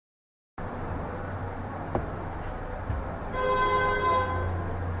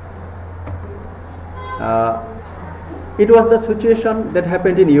it was the situation that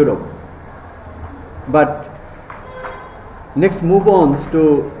happened in Europe. But next move on to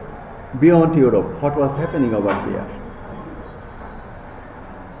beyond Europe, what was happening over there.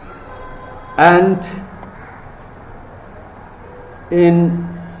 And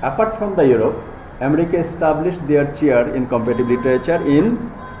apart from the Europe, America established their chair in comparative literature in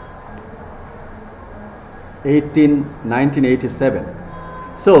 1987.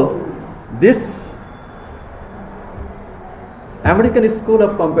 So this American School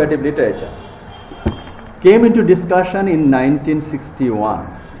of Comparative Literature came into discussion in 1961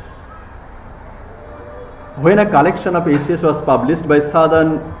 when a collection of essays was published by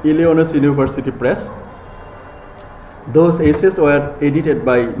Southern Illinois University Press. Those essays were edited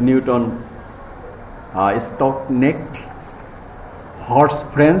by Newton Stocknecht, Horst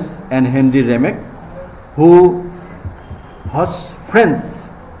Franz and Henry Remek, who Horst Franz,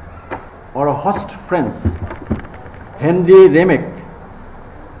 Henry Remek,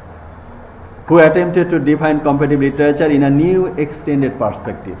 who attempted to define comparative literature in a new extended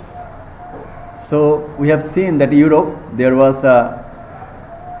perspectives. So we have seen that in Europe there was a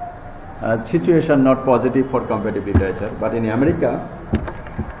situation not positive for comparative literature, but in America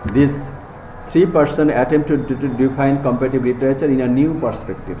these three persons attempted to define comparative literature in a new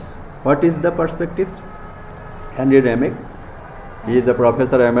perspectives. What is the perspectives? Henry Remek, he is a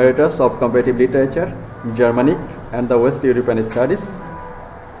professor emeritus of comparative literature, Germanic and the West European studies,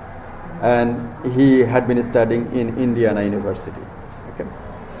 and he had been studying in Indiana University. Okay.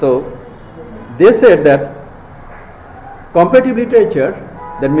 So they said that comparative literature,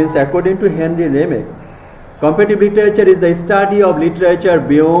 that means according to Henry Remek, comparative literature is the study of literature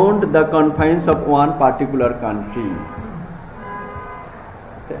beyond the confines of one particular country.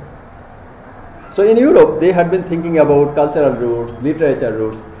 Okay. So in Europe, they had been thinking about cultural roots, literature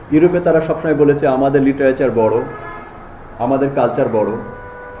roots. ইউরোপে তারা সবসময় বলেছে আমাদের literature বড়, আমাদের culture বড়,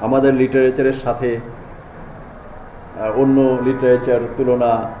 আমাদের লিটারেচারের সাথে অন্য লিটারেচার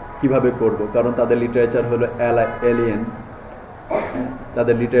তুলনা কিভাবে করব, কারণ তাদের লিটারেচার হলো এলিয়েন,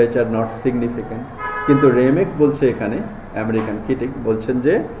 তাদের লিটারেচার নট সিগনিফিক্যান্ট। কিন্তু রেমেক বলছে এখানে, আমেরিকান ক্রিটিক বলছেন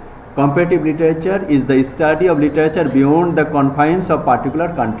যে comparative literature is the study of literature beyond the confines of particular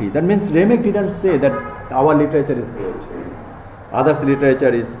country. That means Remek didn't say that our literature is great, others'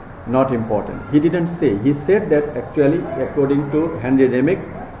 literature is not important. He didn't say. He said that actually, according to Henry Remek,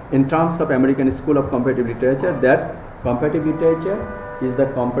 in terms of American School of Comparative Literature, that comparative literature is the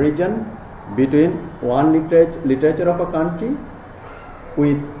comparison between one literature of a country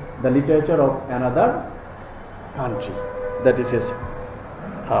with the literature of another country. That is his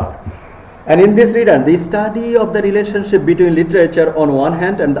heart. And in this reader, the study of the relationship between literature on one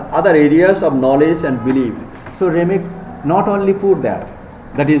hand and the other areas of knowledge and belief. So Remek not only put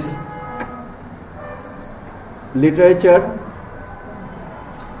that is literature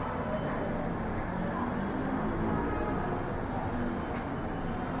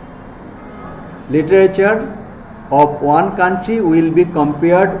of one country will be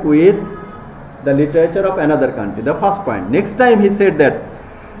compared with the literature of another country. The first point. Next time he said that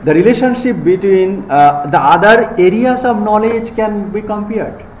the relationship between the other areas of knowledge can be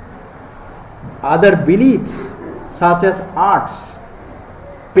compared. Other beliefs such as arts,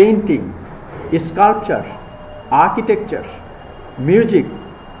 painting, sculpture, architecture, music,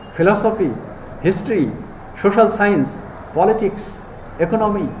 philosophy, history, social science, politics,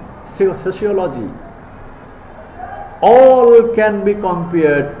 economy, sociology, all can be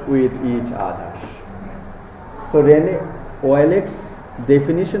compared with each other. So René Willeke's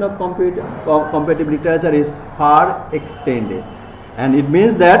definition of comparative literature is far extended, and it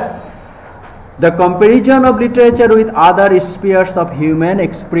means that the comparison of literature with other spheres of human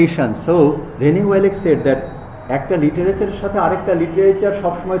expression. So René Willeke said that একটা লিটারেচারের সাথে আরেকটা literature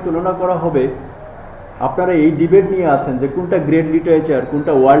সবসময় তুলনা করা হবে। আপনারা এই debate নিয়ে আছেন যে কোনটা গ্রেট লিটারেচার,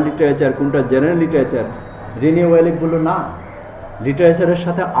 কোনটা ওয়ার্ল্ড লিটারেচার, কোনটা জেনারেল লিটারেচার। রেনে ওয়েলেক বলল না, লিটারেচারের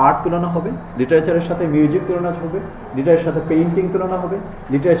সাথে আর্ট তুলনা হবে, লিটারেচারের সাথে মিউজিক তুলনা হবে, লিটারের সাথে পেইন্টিং তুলনা হবে,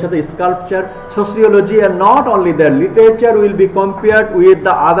 লিটারের সাথে sculpture, sociology, and not only that, literature will be compared with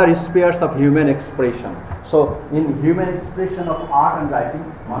the other spheres of human expression. So in human expression of art and writing,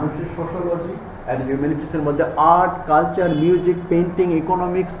 মানুষের সোসিওলজি and humanities এর মধ্যে art, culture, music, painting,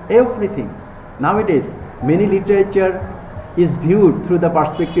 economics, everything. Nowadays many literature is viewed through the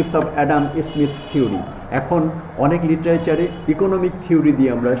perspectives of Adam Smith's theory. এখন অনেক লিটারেচারে economic theory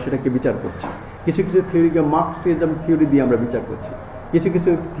দিয়ে আমরা সেটাকে বিচার করছি, কিছু কিছু থিওরিকে মার্কসিজম থিওরি দিয়ে আমরা বিচার করছি, কিছু কিছু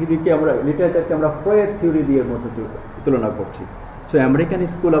থিওরিকে আমরা লিটারেচারকে আমরা ফ্রয়েড থিওরি দিয়ে মতো তুলনা করছি। So American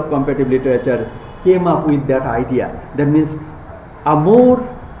school of comparative literature came up with that idea. That means a more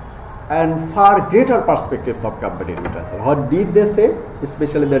and far greater perspectives of comparative literature. What did they say?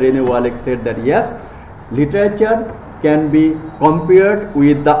 Especially the Rene Wallach said that yes, literature can be compared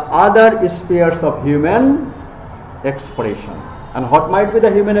with the other spheres of human expression. And what might be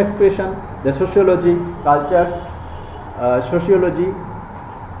the human expression? The sociology, culture,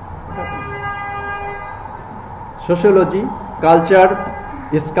 culture,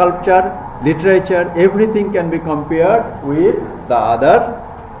 sculpture, literature, everything can be compared with the other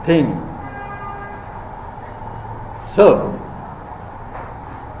thing. So,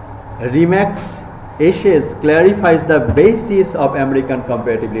 Remack's essays clarifies the basis of American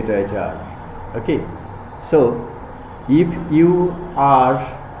comparative literature. Okay, so if you are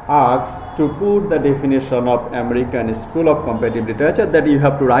asked to put the definition of American School of Comparative Literature, that you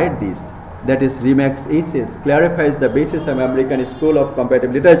have to write this. That is, Remack's essays clarifies the basis of American School of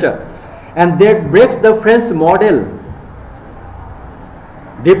Comparative Literature, and that breaks the French model,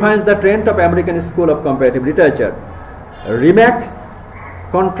 defines the trend of American School of Comparative Literature. Remack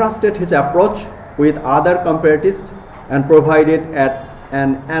contrasted his approach with other comparatists and provided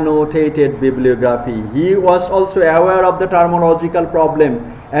an annotated bibliography. He was also aware of the terminological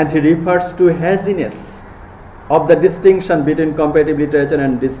problem, and he refers to haziness of the distinction between comparative literature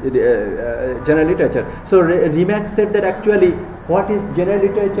and general literature. So Remack said that actually what is general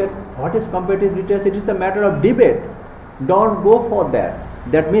literature, what is comparative literature, it is a matter of debate. Don't go for that.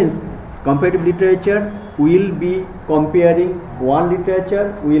 That means comparative literature will be comparing one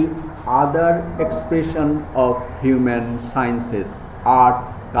literature with other expression of human sciences, art,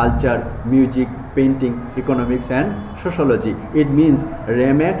 culture, music, painting, economics and sociology. It means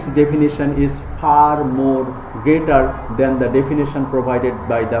Remack's definition is far more greater than the definition provided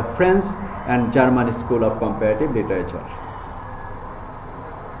by the French and German School of Comparative Literature.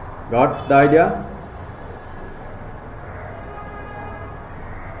 Got the idea?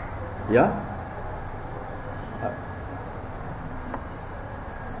 Yeah?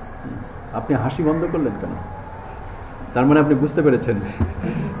 আপনি হাসি বন্ধ করলেন কেন? তার মানে আপনি বুঝতে পেরেছেন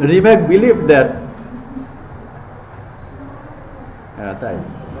Remack believed that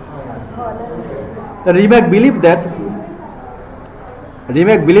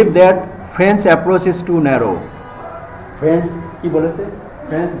Remack believed that French approach is too narrow. French কি বলেছে?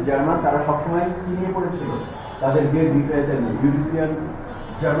 French, German তারা সবসময় কি নিয়ে পড়েছিল? তাদের গ্রেট লিটারেচার নিয়ে। European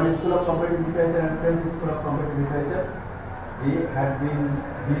German School of Comparative Literature and French School of Comparative Literature, they had been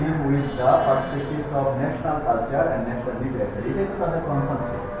dealing with the perspectives of national culture and national literature. এটাই তো তাদের কনসার্ন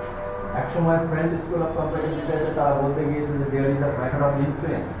ছিল। একসময় French school of comparative literature তারা বলতে গিয়েছে যে there is a matter of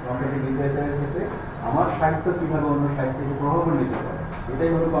influence comparative লিটারেচারের ক্ষেত্রে আমার সাহিত্য কিভাবে অন্য সাহিত্যকে প্রভাবিত করে,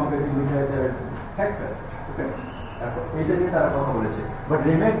 এটাই হলো কম্পারেটিভ লিটারেচারের ফ্যাক্টর। ওকে, এইটা নিয়ে তারা কথা বলেছে। বাট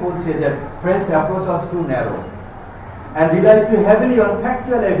রিম্যাক বলছে যে French approach was two narrow and relied too heavily on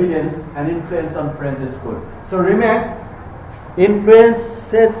factual evidence and influence on French school. So Remack influence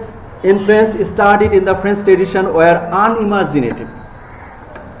started in the French tradition were unimaginative,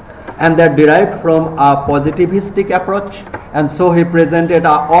 and that derived from a positivistic approach, and so he presented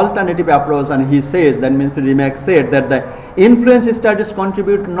an alternative approach, and he says, that means Remack said that the influence studies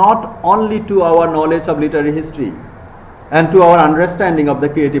contribute not only to our knowledge of literary history and to our understanding of the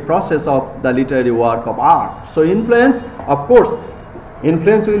creative process of the literary work of art. So influence, of course,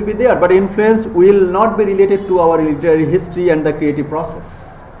 influence will be there, but influence will not be related to our literary history and the creative process.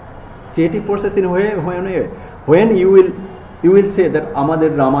 Creative process in when you will say that আমাদের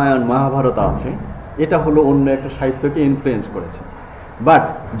রামায়ণ মহাভারত আছে, এটা হলো অন্য একটা সাহিত্যকে influence করেছে। But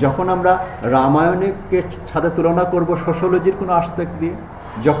যখন আমরা রামায়ণকে সাথে তুলনা করব সোশ্যোলজির কোনো অ্যাসপেক্ট দিয়ে,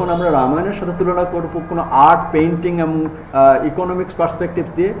 যখন আমরা রামায়ণের সাথে তুলনা করব কোনো আর্ট, পেইন্টিং এবং ইকোনমিক্স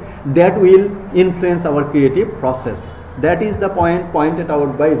পার্সপেক্টিভস দিয়ে, that will influence hour creative process. That is the point pointed out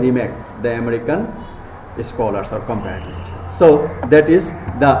by Remack, the American scholars or comparatists. So that is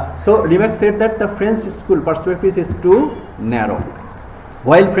so Remack said that the French school perspective is too narrow.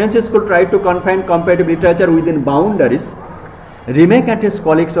 While French school tried to confine comparative literature within boundaries, Remack and his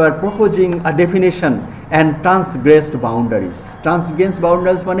colleagues were proposing a definition and transgressed boundaries. Transgressed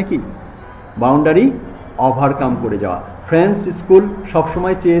boundaries মানে কি? Boundary overcome করে যাওয়া। French school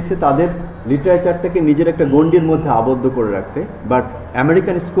সবসময় চেয়েছে তাদের লিটারেচারটাকে নিজের একটা গণ্ডির মধ্যে আবদ্ধ করে রাখতে, but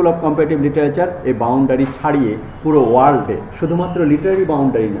American school of comparative literature এই বাউন্ডারি ছাড়িয়ে পুরো ওয়ার্ল্ডে, শুধুমাত্র লিটারারি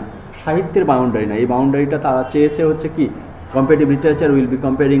বাউন্ডারি না, সাহিত্যের বাউন্ডারি না, এই বাউন্ডারিটা তারা চেয়েছে হচ্ছে কি, comparative literature will be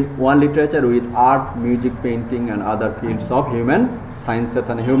comparing one literature with art, music, painting and other fields of human sciences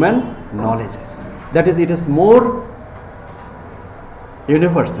and human knowledges. That is, it is more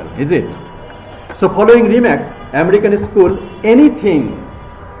universal, is it? So following Remack, American school, anything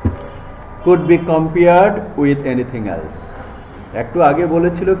could be compared with anything else. একটু আগে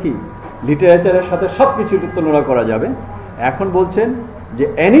বলেছিল কি লিটারেচারের সাথে সব কিছু তুলনা করা যাবে। এখন বলছেন যে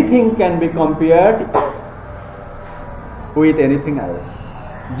anything can be compared with anything else,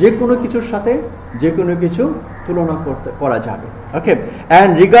 যে কোনো কিছুর সাথে যে কোনো কিছু তুলনা করা যাবে। ওকে,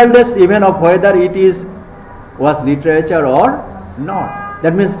 and regardless even of weather it is was literature or not.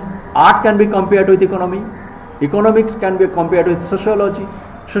 That means art can be compared with economy, economics can be compared with sociology,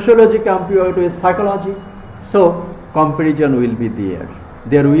 sociology compared with psychology. So comparison will be there.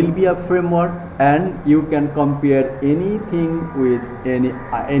 There will be a framework, and you can compare anything with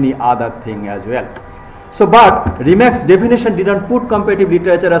any other thing as well. So, but Remarque's definition did not put comparative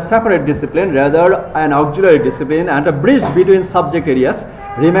literature as separate discipline, rather an auxiliary discipline and a bridge between subject areas.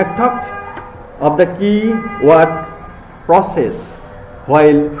 Remarque talked of the key word process,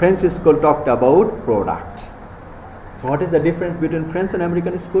 while French school talked about product. So what is the difference between French and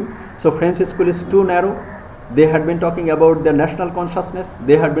American school? So French school is too narrow. They had been talking about the national consciousness.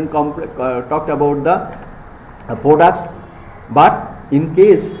 They had been talked about the product. But in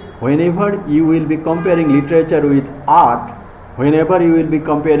case whenever you will be comparing literature with art, whenever you will be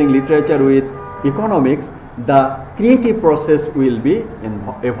comparing literature with economics, the creative process will be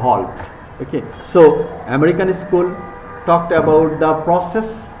evolved. Okay, so American school talked about the process,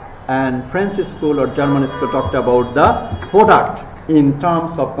 and French school or German school talked about the product in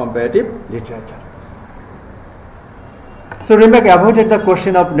terms of comparative literature. So Remarque avoided the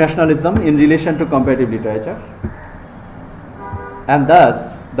question of nationalism in relation to comparative literature, and thus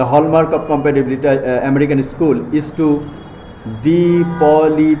the hallmark of comparative American school is to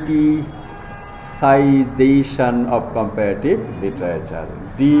depoliticization of comparative literature.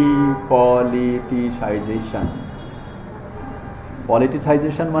 Depoliticization.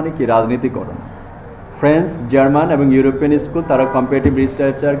 Politicisation মানে কি? রাজনীতিকরণ। French, German এবং European school তারা comparative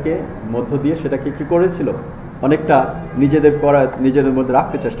লিটারেচারকে মধ্য দিয়ে সেটাকে কি করেছিল, অনেকটা নিজেদের মধ্যে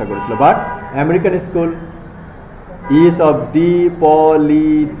রাখতে চেষ্টা করেছিল। But American school is of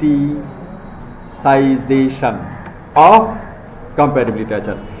ডিপলিটিসাইজেশন of comparative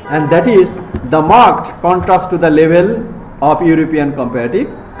literature, and that is the marked contrast to the level of European comparative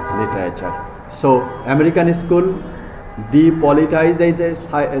literature. So American school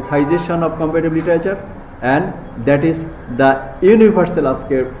depoliticization of comparative literature, and that is the universal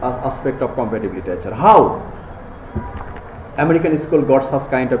aspect of comparative literature. How American school got such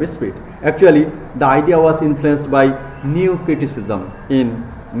kind of spirit? Actually, the idea was influenced by new criticism in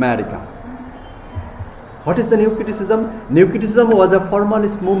America. What is the new criticism? New criticism was a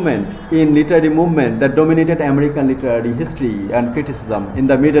formalist movement in literary movement that dominated American literary history and criticism in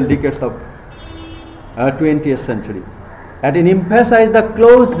the middle decades of 20th century. And it emphasized the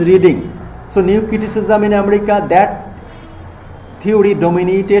close reading. So new criticism in America, that theory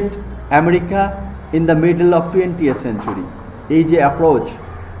dominated America in the middle of 20th century. এই যে approach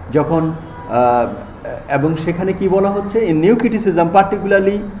যখন এবং সেখানে কি বলা হচ্ছে, in new criticism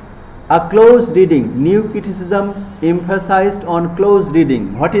particularly a close reading, new criticism emphasized on close reading.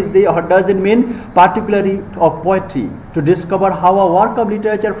 What does it mean? Particularly of poetry, to discover how a work of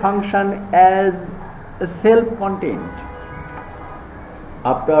literature function as a self-contained.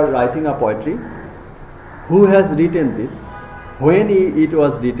 After writing a poetry, who has written this, when it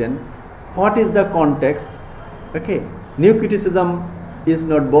was written, what is the context? Okay, new criticism is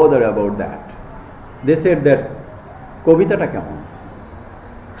not bothered about that. They said that কবিতাটা কেমন,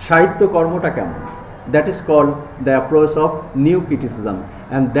 সাহিত্য কর্মটা কেমন, that is called the approach of new criticism,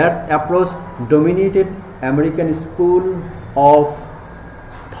 and that approach dominated American school of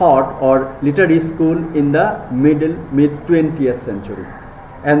thought or literary school in the mid 20th century.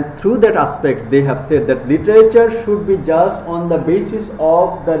 And through that aspect they have said that literature should be judged on the basis of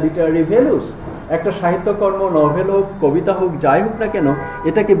the literary values. একটা সাহিত্যকর্ম, novel হোক, কবিতা হোক, যাই হোক না কেন,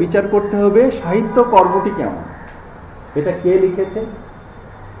 এটাকে বিচার করতে হবে সাহিত্য কর্মটি কেমন, এটা কে লিখেছে,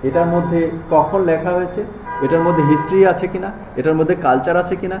 এটার মধ্যে কখন লেখা হয়েছে, এটার মধ্যে হিস্ট্রি আছে কিনা, এটার মধ্যে কালচার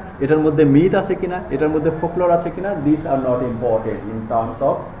আছে কিনা, এটার মধ্যে মিথ আছে কিনা, এটার মধ্যে ফোকলোর আছে কিনা. These are not important in terms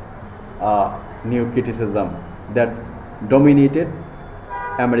of new criticism that dominated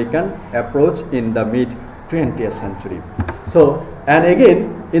American approach in the mid 20th century. So, and again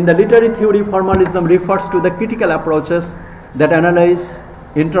in the literary theory, formalism refers to the critical approaches that analyze,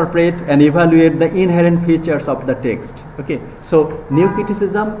 interpret and evaluate the inherent features of the text. Okay, so new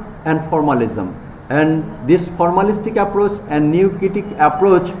criticism and formalism, and this formalistic approach and new critic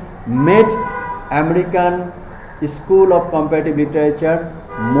approach made American school of comparative literature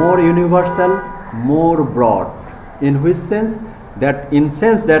more universal, more broad. In which sense? That in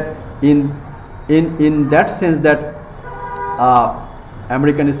that sense that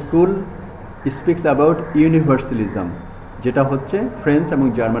American school speaks about universalism. যেটা হচ্ছে French এবং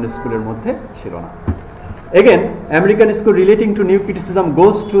German স্কুলের মধ্যে ছিল না। Again, American school relating to new criticism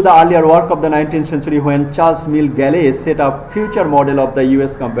goes to the earlier work of the 19th century when Charles Mill Galley set up future model of the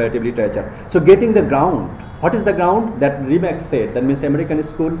US comparative literature. So getting the ground. What is the ground? That Remack said, that means American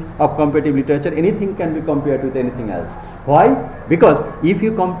school of comparative literature, anything can be compared with anything else. Why? Because if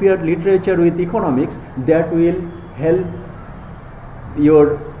you compare literature with economics, that will help your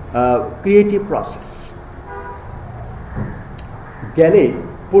creative process. Galley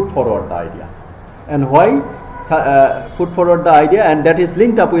put forward the idea. And why put forward the idea? And that is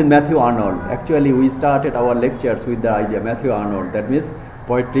linked up with Matthew Arnold. Actually, we started our lectures with the idea Matthew Arnold. That means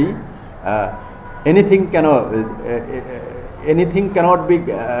poetry. Anything cannot be.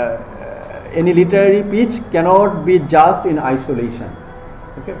 Any literary piece cannot be just in isolation.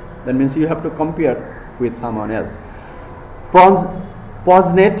 Okay, that means you have to compare with someone else.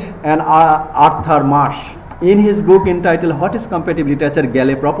 Posnet and Arthur Marsh, in his book entitled What is Comparative Literature,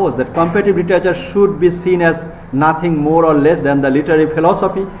 Galley proposed that comparative literature should be seen as nothing more or less than the literary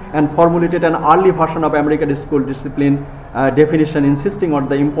philosophy, and formulated an early version of American school discipline definition insisting on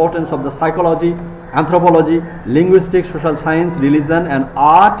the importance of the psychology, anthropology, linguistics, social science, religion and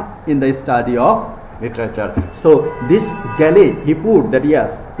art in the study of literature. So this Galley, he put that yes,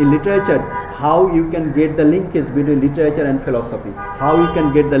 in literature, how you can get the linkage between literature and philosophy, how you can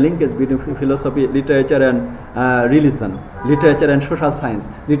get the linkage between philosophy, literature and religion, literature and social science,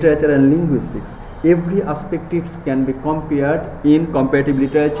 literature and linguistics. Every aspect can be compared in comparative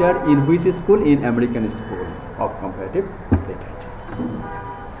literature. In which school? In American school of comparative literature.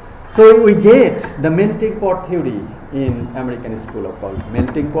 So we get the melting pot theory in American school of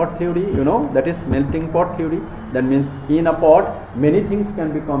melting pot theory. You know, that is melting pot theory. That means in a pot many things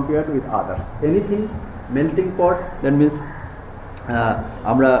can be compared with others. Anything melting pot, that means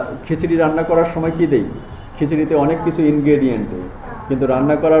আমরা খিচুড়ি রান্না করার সময় কি দেই? খিচুড়িতে অনেক কিছু ingredient দেই, কিন্তু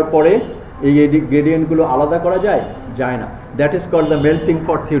রান্না করার পরে এই ইনগ্রেডিয়েন্টগুলো আলাদা করা যায় না। That is called the melting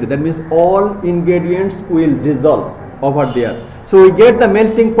pot theory. That means all ingredients will dissolve over there. So we get the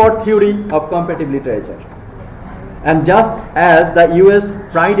melting pot theory of comparative literature. And just as the US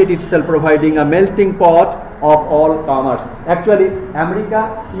prided itself providing a melting pot of all commerce, actually America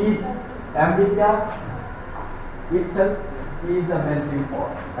itself is a melting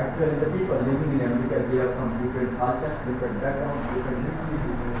pot. Actually the people living in America, they are from different cultures, different backgrounds, different history,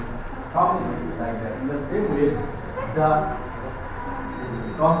 different communities, like that. In the same way, the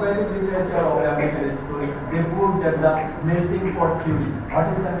comparative literature of American school, they proved that the melting pot theory. What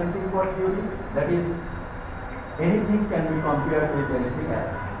is the melting pot theory? That is, anything can be compared with anything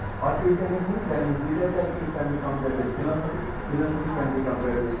else. What is anything? That is, literature can be compared with philosophy, philosophy can be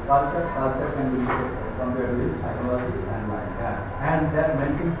compared with culture, culture can be compared with psychology, and like that. And that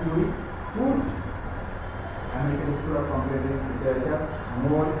melting theory put American school of comparative literature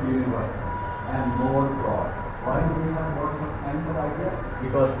more universal and more broad. Why do we have more such kind of idea?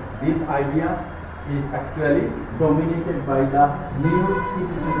 Because this idea is actually dominated by the new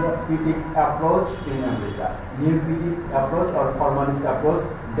critic approach in America. New critic approach or formalist approach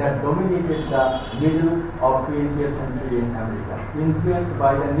that dominated the middle of 20th century in America. Influenced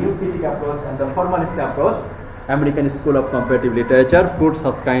by the new critic approach and the formalist approach, American School of Comparative Literature put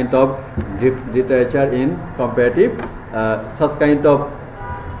such kind of literature in comparative, such kind of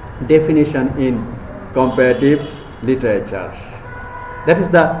definition in comparative literature. That is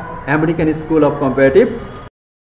the American School of Comparative